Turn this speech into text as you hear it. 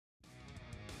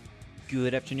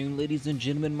Good afternoon, ladies and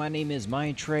gentlemen. My name is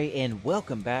André, and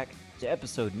welcome back to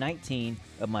episode 19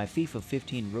 of my FIFA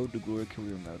 15 Road to Glory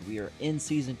career mode. We are in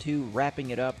Season 2, wrapping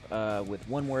it up with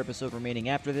one more episode remaining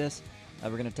after this.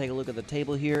 We're going to take a look at the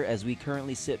table here as we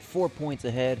currently sit 4 points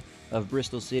ahead of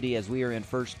Bristol City as we are in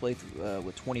first place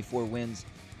with 24 wins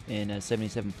and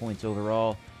 77 points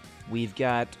overall. We've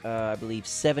got, I believe,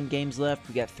 7 games left.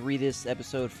 We got 3 this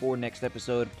episode, 4 next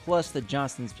episode, plus the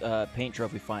Johnston's Paint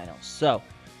Trophy final. So,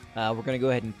 we're going to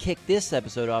go ahead and kick this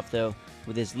episode off, though,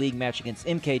 with this league match against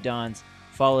MK Dons,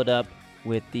 followed up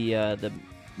with the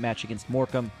match against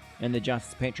Morecambe and the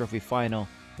Johnston's Paint Trophy final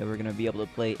that we're going to be able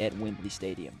to play at Wembley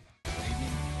Stadium.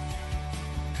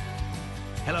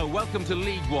 Hello, welcome to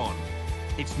League One.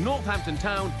 It's Northampton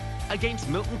Town against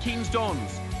Milton Keynes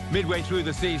Dons. Midway through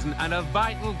the season, and a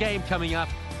vital game coming up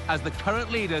as the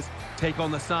current leaders take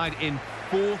on the side in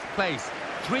 4th place.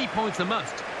 3 points a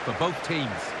must for both teams.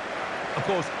 Of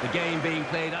course, the game being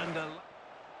played under...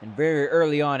 And very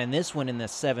early on in this one, in the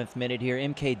 7th minute here,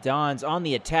 MK Dons on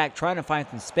the attack, trying to find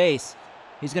some space.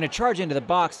 He's going to charge into the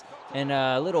box, and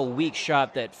a little weak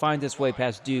shot that finds its way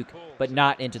past Duke, but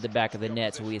not into the back of the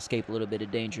net, so we escape a little bit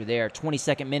of danger there.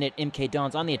 22nd minute, MK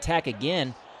Dons on the attack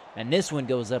again, and this one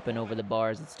goes up and over the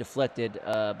bars. It's deflected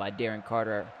by Darren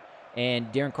Carter.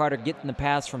 And Darren Carter getting the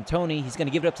pass from Tony. He's going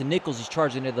to give it up to Nichols. He's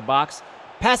charging into the box.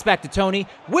 Pass back to Tony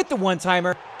with the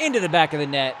one-timer into the back of the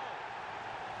net.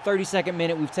 32nd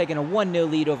minute, we've taken a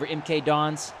 1-0 lead over MK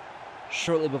Dons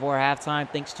shortly before halftime,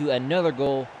 thanks to another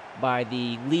goal by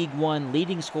the League One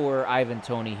leading scorer, Ivan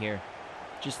Toney here.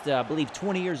 Just, I believe,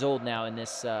 20 years old now in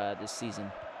this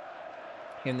season.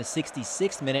 Here in the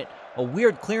 66th minute, a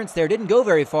weird clearance there. Didn't go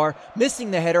very far.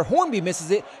 Missing the header. Hornby misses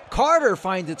it. Carter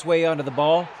finds its way onto the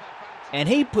ball, and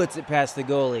he puts it past the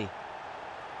goalie.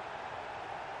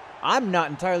 I'm not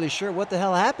entirely sure what the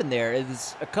hell happened there. It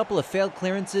was a couple of failed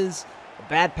clearances, a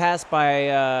bad pass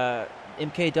by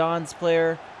MK Dons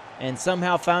player, and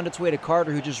somehow found its way to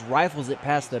Carter, who just rifles it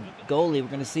past the goalie. We're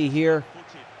going to see here.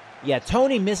 Yeah,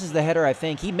 Tony misses the header, I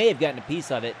think. He may have gotten a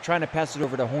piece of it, trying to pass it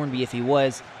over to Hornby if he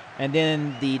was. And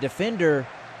then the defender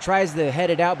tries to head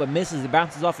it out, but misses. It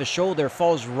bounces off his shoulder,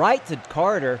 falls right to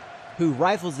Carter, who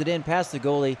rifles it in past the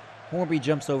goalie. Hornby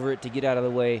jumps over it to get out of the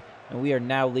way, and we are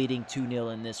now leading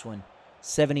 2-0 in this one.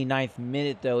 79th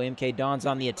minute, though. MK Dons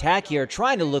on the attack here,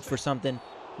 trying to look for something.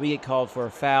 We get called for a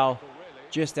foul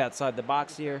just outside the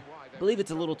box here. I believe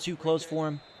it's a little too close for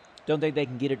him. Don't think they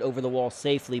can get it over the wall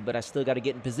safely, but I still got to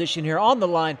get in position here on the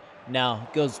line. No,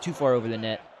 it goes too far over the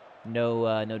net.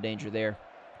 No danger there.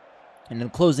 In the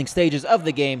closing stages of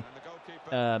the game,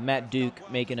 Matt Duke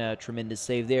making a tremendous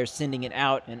save there, sending it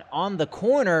out. And on the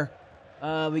corner,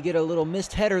 we get a little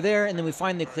missed header there, and then we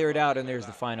finally clear it out, and there's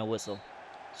the final whistle.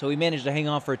 So we managed to hang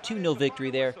on for a 2-0 victory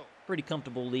there. Pretty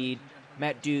comfortable lead.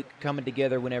 Matt Duke coming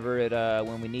together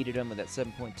when we needed him with that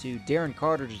 7.2. Darren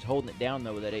Carter just holding it down,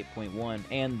 though, with that 8.1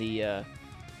 and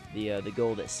the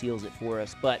goal that seals it for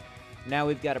us. But now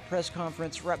we've got a press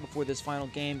conference right before this final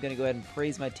game. Going to go ahead and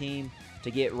praise my team to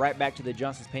get right back to the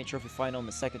Johnston's Paint Trophy final in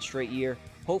the 2nd straight year.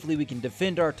 Hopefully we can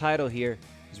defend our title here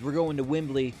as we're going to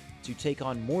Wembley to take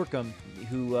on Morecambe,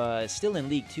 who is still in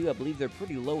League 2. I believe they're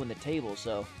pretty low in the table,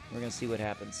 so we're going to see what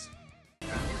happens.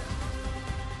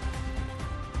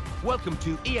 Welcome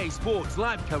to EA Sports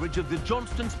live coverage of the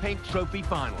Johnston's Paint Trophy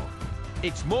final.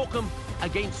 It's Morecambe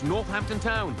against Northampton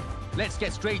Town. Let's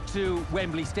get straight to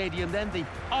Wembley Stadium then. The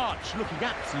arch looking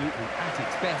absolutely at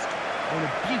its best on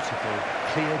a beautiful,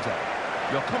 clear day.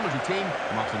 Your commentary team,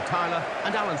 Martin Tyler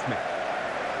and Alan Smith.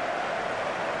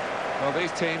 Well,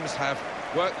 these teams have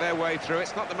worked their way through.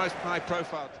 It's not the most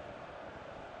high-profile.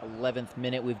 11th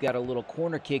minute, we've got a little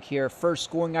corner kick here. First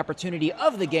scoring opportunity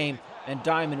of the game, and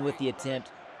Diamond with the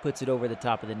attempt puts it over the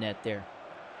top of the net there.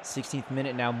 16th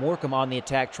minute now, Morecambe on the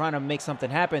attack, trying to make something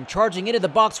happen, charging into the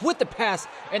box with the pass,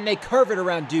 and they curve it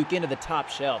around Duke into the top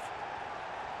shelf.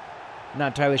 Not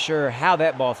entirely sure how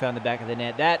that ball found the back of the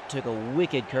net. That took a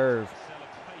wicked curve.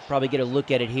 Probably get a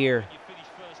look at it here.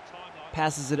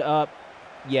 Passes it up.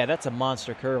 Yeah, that's a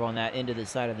monster curve on that into the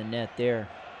side of the net there.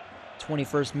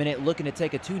 21st minute, looking to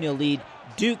take a 2-0 lead.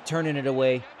 Duke turning it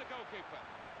away.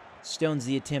 Stones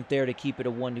the attempt there to keep it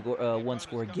a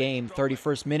one-score game.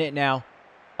 31st minute now.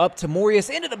 Up to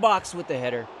Morius into the box with the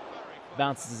header.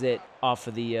 Bounces it off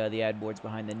of the ad boards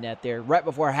behind the net there. Right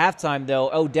before halftime,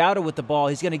 though, O'Dowda with the ball.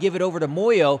 He's going to give it over to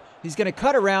Moyo. He's going to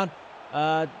cut around.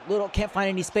 Can't find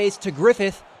any space to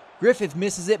Griffith. Griffith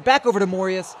misses it. Back over to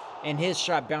Morius. And his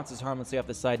shot bounces harmlessly off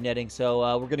the side netting. So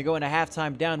we're going to go into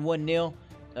halftime down 1-0.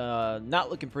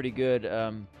 Not looking pretty good.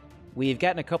 We've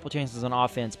gotten a couple chances on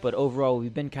offense, but overall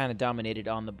we've been kind of dominated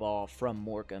on the ball from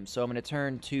Morecambe. So I'm going to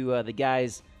turn to the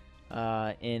guys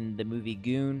in the movie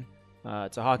Goon.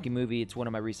 It's a hockey movie. It's one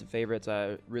of my recent favorites.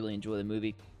 I really enjoy the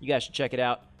movie. You guys should check it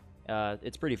out.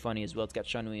 It's pretty funny as well. It's got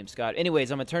Seann William Scott.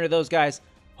 Anyways, I'm going to turn to those guys.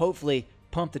 Hopefully,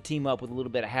 pump the team up with a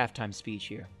little bit of halftime speech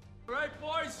here. All right,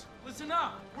 boys, listen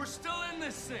up. We're still in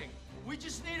this thing. We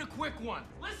just need a quick one.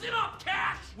 Listen up,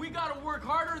 Cash! We gotta work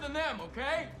harder than them,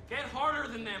 okay? Get harder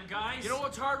than them, guys. You know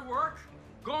what's hard work?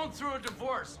 Going through a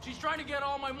divorce. She's trying to get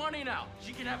all my money now.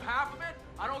 She can have half of it.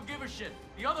 I don't give a shit.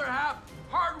 The other half,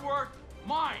 hard work,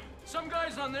 mine. Some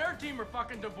guys on their team are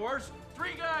fucking divorced.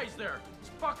 3 guys there.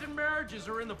 These fucking marriages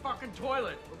are in the fucking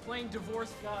toilet. We're playing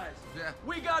divorced guys. Yeah.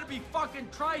 We gotta be fucking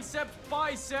triceps,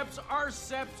 biceps,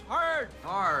 arceps, hard.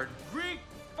 Hard. Greek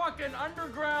fucking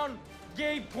underground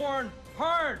gay porn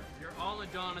hard. You're all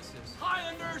Adonises.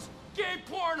 Highlanders, gay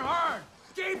porn hard.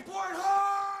 Gay porn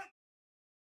hard.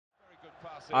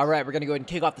 All right, we're going to go ahead and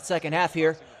kick off the second half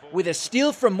here with a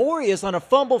steal from Morius on a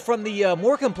fumble from the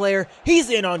Morecambe player. He's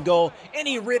in on goal, and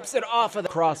he rips it off of the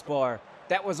crossbar.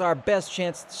 That was our best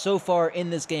chance so far in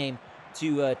this game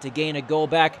to gain a goal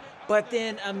back. But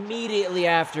then immediately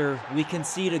after, we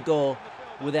concede a goal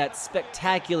with that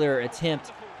spectacular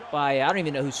attempt by, I don't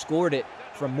even know who scored it,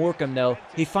 from Morecambe, though.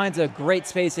 He finds a great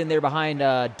space in there behind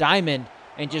Diamond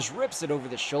and just rips it over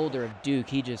the shoulder of Duke.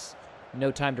 He just,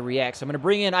 no time to react. So I'm going to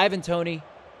bring in Ivan Toney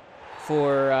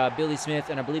for Billy Smith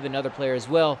and I believe another player as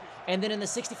well. And then in the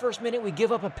 61st minute, we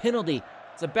give up a penalty.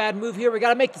 It's a bad move here. We got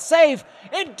to make the save,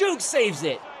 and Duke saves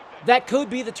it. That could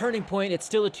be the turning point. It's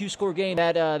still a 2-score game.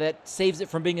 That saves it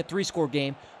from being a 3-score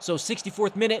game. So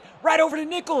 64th minute, right over to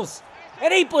Nichols,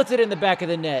 and he puts it in the back of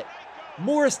the net.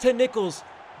 Morris to Nichols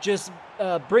just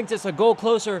brings us a goal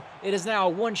closer. It is now a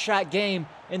one-shot game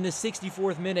in the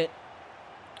 64th minute.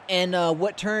 And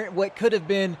what could have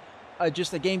been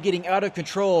just a game getting out of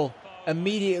control,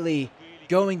 immediately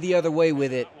going the other way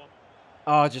with it.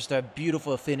 Oh, just a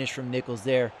beautiful finish from Nichols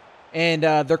there. And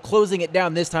they're closing it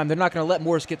down this time. They're not going to let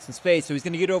Morris get some space, so he's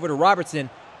going to get over to Robertson.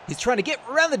 He's trying to get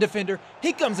around the defender.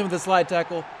 He comes in with a slide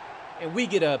tackle, and we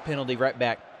get a penalty right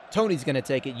back. Tony's going to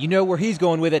take it. You know where he's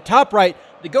going with it. Top right.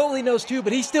 The goalie knows too,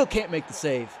 but he still can't make the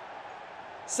save.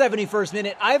 71st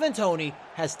minute, Ivan Toney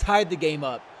has tied the game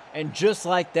up. And just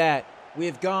like that, we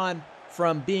have gone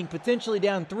from being potentially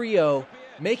down 3-0,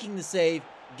 making the save,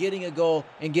 getting a goal,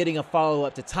 and getting a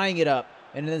follow-up to tying it up.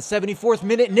 And in the 74th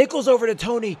minute, Nichols over to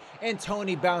Toney, and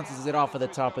Toney bounces it off of the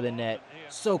top of the net.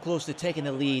 So close to taking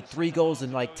the lead. 3 goals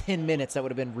in like 10 minutes. That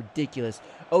would have been ridiculous.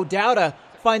 O'Dowda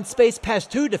finds space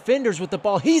past 2 defenders with the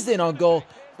ball. He's in on goal,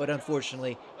 but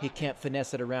unfortunately, he can't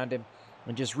finesse it around him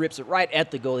and just rips it right at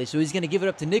the goalie. So he's going to give it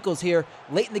up to Nichols here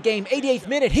late in the game. 88th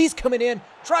minute, he's coming in,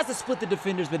 tries to split the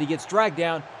defenders, but he gets dragged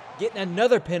down, getting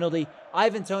another penalty.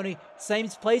 Ivan Toney, same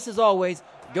place as always.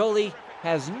 Goalie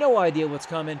has no idea what's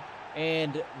coming,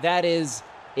 and that is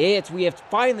it. We have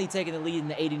finally taken the lead in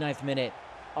the 89th minute.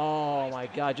 Oh, my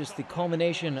God, just the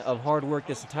culmination of hard work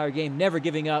this entire game, never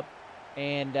giving up.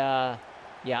 And,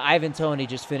 yeah, Ivan Toney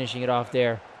just finishing it off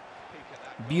there.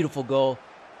 Beautiful goal.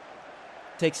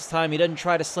 Takes his time. He doesn't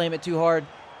try to slam it too hard.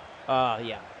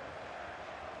 Yeah.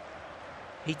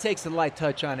 He takes a light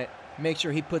touch on it. Make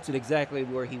sure he puts it exactly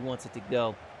where he wants it to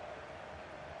go.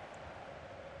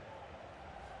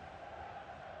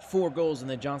 4 goals in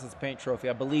the Johnson's Paint Trophy.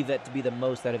 I believe that to be the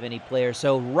most out of any player.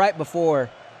 So right before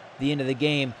the end of the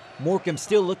game, Morecambe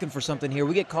still looking for something here.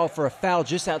 We get called for a foul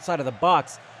just outside of the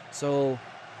box. So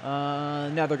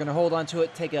now they're going to hold on to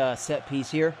it, take a set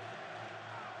piece here.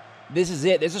 This is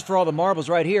it. This is for all the marbles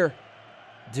right here.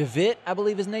 DeVitt, I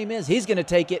believe his name is. He's going to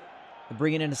take it. They're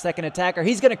bringing in a second attacker.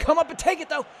 He's going to come up and take it,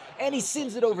 though, and he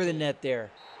sends it over the net there.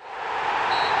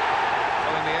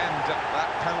 Well, in the end,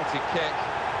 that penalty kick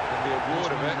and the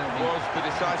award of it was the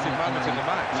decisive moment in the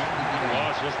match. It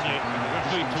was, wasn't it? The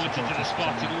referee pointed to the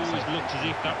spot. It always looked as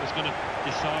if that was going to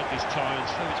decide this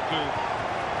challenge, so it's good.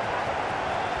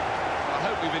 I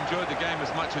hope we've enjoyed the game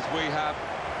as much as we have.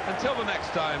 Until the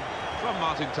next time, from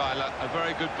Martin Tyler, a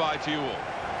very goodbye to you all.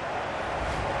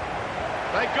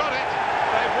 They got it!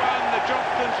 They've won the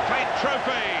Johnston's Paint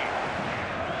Trophy!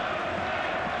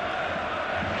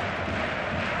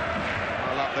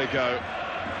 Well, up they go.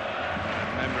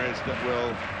 Memories that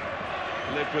will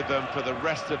live with them for the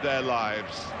rest of their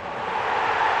lives.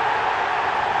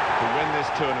 To win this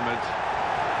tournament,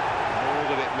 and all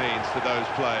that it means to those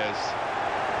players.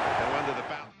 They're under the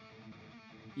bounce.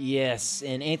 Yes,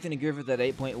 and Anthony Griffith at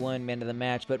 8.1 man of the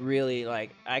match, but really,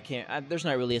 like, there's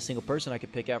not really a single person I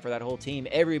could pick out for that whole team.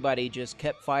 Everybody just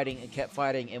kept fighting,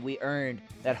 and we earned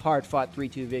that hard-fought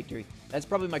 3-2 victory. That's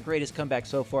probably my greatest comeback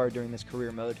so far during this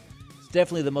career mode. It's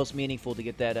definitely the most meaningful to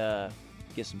get that,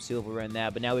 get some silver in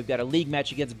that. But now we've got a league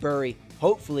match against Bury.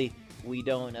 Hopefully, we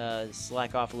don't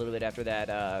slack off a little bit after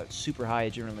that super high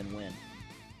adrenaline win.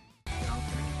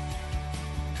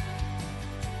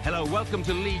 Hello, welcome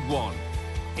to League One.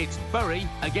 It's Bury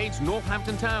against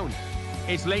Northampton Town.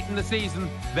 It's late in the season.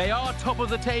 They are top of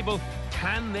the table.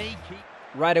 Can they keep...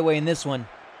 Right away in this one,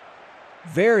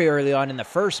 very early on in the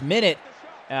first minute,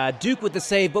 Duke with the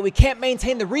save, but we can't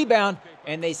maintain the rebound,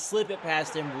 and they slip it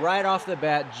past him right off the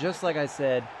bat, just like I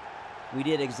said. We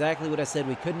did exactly what I said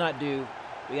we could not do.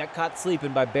 We got caught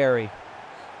sleeping by Barry.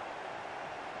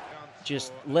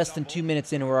 Just less than 2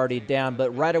 minutes in, we're already down.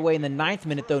 But right away in the 9th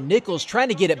minute, though, Nichols trying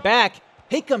to get it back.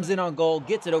 He comes in on goal,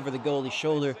 gets it over the goalie's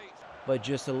shoulder, but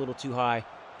just a little too high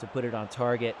to put it on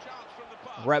target.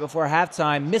 Right before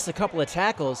halftime, miss a couple of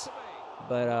tackles,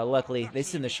 but luckily they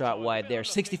send the shot wide there.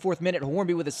 64th minute,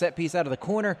 Hornby with a set piece out of the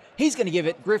corner. He's going to give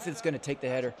it. Griffith's going to take the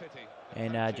header,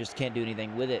 and just can't do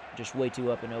anything with it. Just way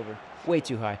too up and over, way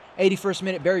too high. 81st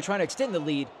minute, Barry trying to extend the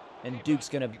lead, and Duke's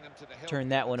going to turn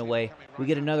that one away. We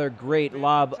get another great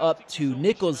lob up to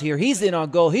Nichols here. He's in on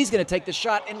goal. He's going to take the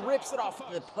shot and rips it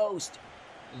off the post.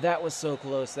 That was so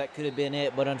close. That could have been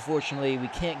it, but unfortunately we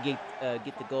can't get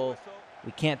the goal.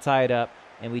 We can't tie it up,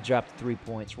 and we dropped 3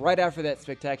 points. Right after that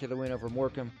spectacular win over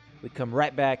Morecambe, we come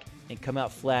right back and come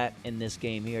out flat in this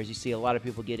game here. As you see, a lot of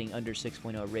people getting under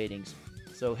 6.0 ratings.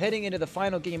 So heading into the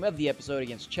final game of the episode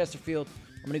against Chesterfield,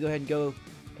 I'm going to go ahead and go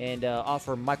and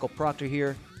offer Michael Proctor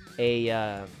here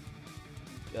a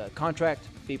contract,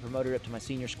 be promoted up to my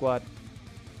senior squad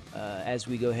as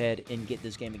we go ahead and get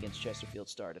this game against Chesterfield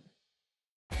started.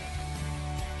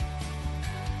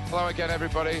 Hello again,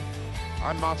 everybody.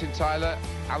 I'm Martin Tyler.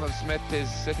 Alan Smith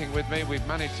is sitting with me. We've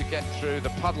managed to get through the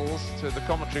puddles to the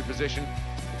commentary position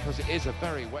because it is a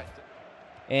very wet day.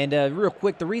 And real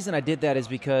quick, the reason I did that is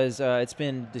because it's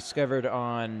been discovered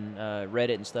on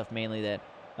Reddit and stuff mainly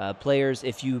that players,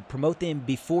 if you promote them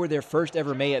before their first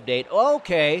ever May update,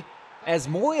 okay, as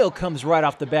Moyo comes right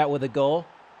off the bat with a goal,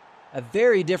 a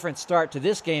very different start to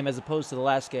this game as opposed to the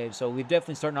last game. So we've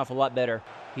definitely starting off a lot better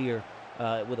here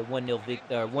with a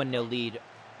 1-0 lead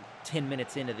 10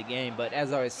 minutes into the game. But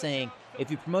as I was saying, if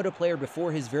you promote a player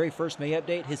before his very first May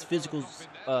update, his physical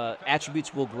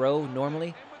attributes will grow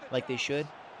normally like they should.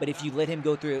 But if you let him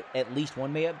go through at least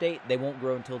one May update, they won't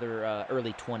grow until their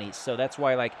early 20s. So that's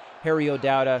why, like, Harry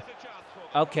O'Dowda,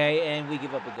 okay, and we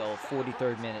give up a goal,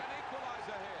 43rd minute.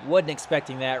 Wasn't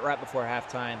expecting that right before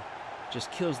halftime.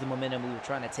 Just kills the momentum we were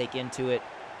trying to take into it.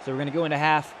 So we're going to go into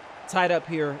half, tied up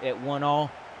here at 1-1.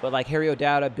 But like Harry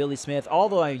O'Dowda, Billy Smith, all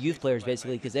the youth players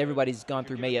basically, because everybody's gone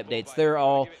through May updates, they're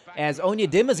all, as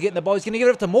Onyedima's getting the ball, he's going to get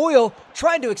it up to Moyo,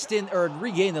 trying to extend or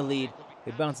regain the lead. He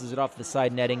bounces it off the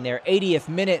side netting there. 80th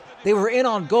minute. They were in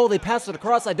on goal. They passed it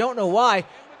across. I don't know why,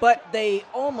 but they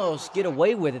almost get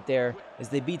away with it there as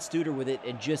they beat Studer with it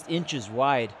and just inches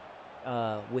wide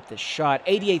with the shot.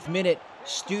 88th minute.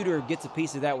 Studer gets a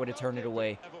piece of that one to turn it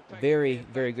away. Very,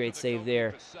 very great save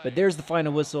there. But there's the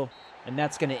final whistle, and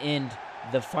that's going to end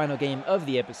the final game of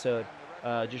the episode.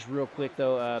 Just real quick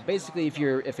though, basically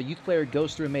if a youth player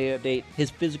goes through a May update, his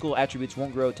physical attributes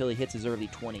won't grow until he hits his early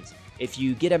 20s. If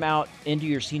you get him out into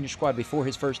your senior squad before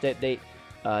his first update,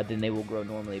 then they will grow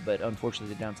normally. But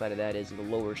unfortunately, the downside of that is the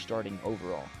lower starting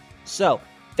overall. So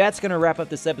that's going to wrap up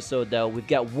this episode though. We've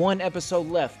got one episode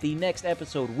left. The next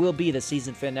episode will be the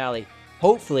season finale.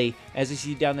 Hopefully, as you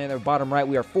see down there in the bottom right,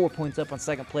 we are 4 points up on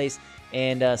second place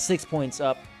and 6 points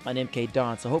up on MK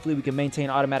Don. So hopefully we can maintain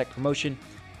automatic promotion.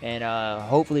 And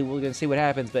hopefully we're going to see what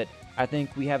happens, but I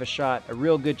think we have a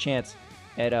real good chance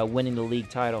at winning the league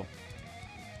title.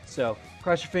 So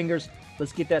cross your fingers,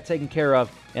 let's get that taken care of,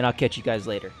 and I'll catch you guys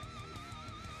later.